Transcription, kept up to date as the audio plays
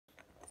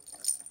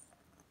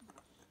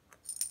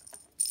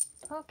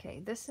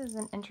Okay, this is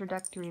an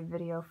introductory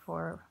video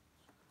for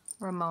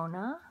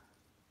Ramona.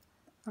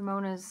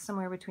 Ramona is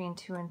somewhere between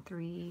 2 and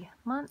 3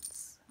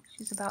 months.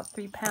 She's about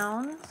 3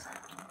 pounds.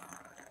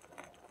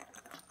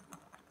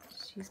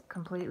 She's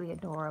completely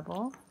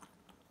adorable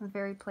and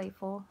very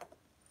playful.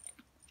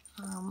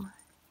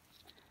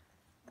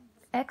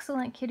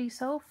 Excellent kitty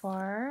so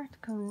far.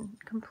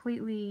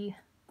 Completely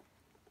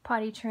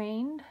potty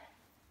trained.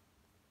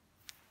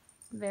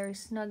 Very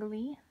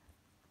snuggly.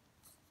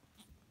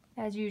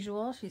 As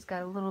usual, she's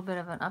got a little bit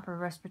of an upper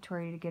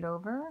respiratory to get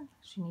over.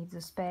 She needs a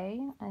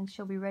spay, and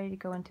she'll be ready to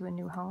go into a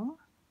new home.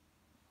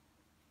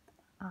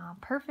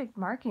 Perfect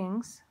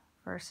markings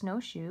for a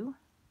snowshoe.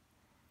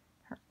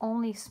 Her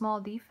only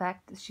small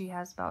defect is she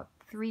has about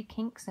 3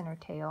 kinks in her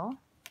tail.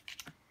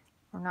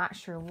 We're not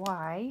sure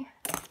why.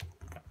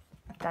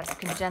 If that's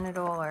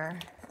congenital or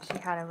she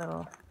had a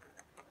little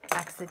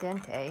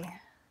accidente.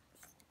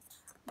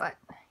 But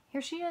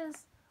here she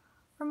is,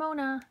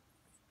 Ramona,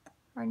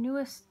 our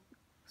newest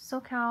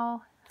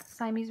SoCal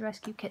Siamese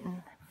Rescue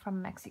kitten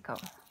from Mexico.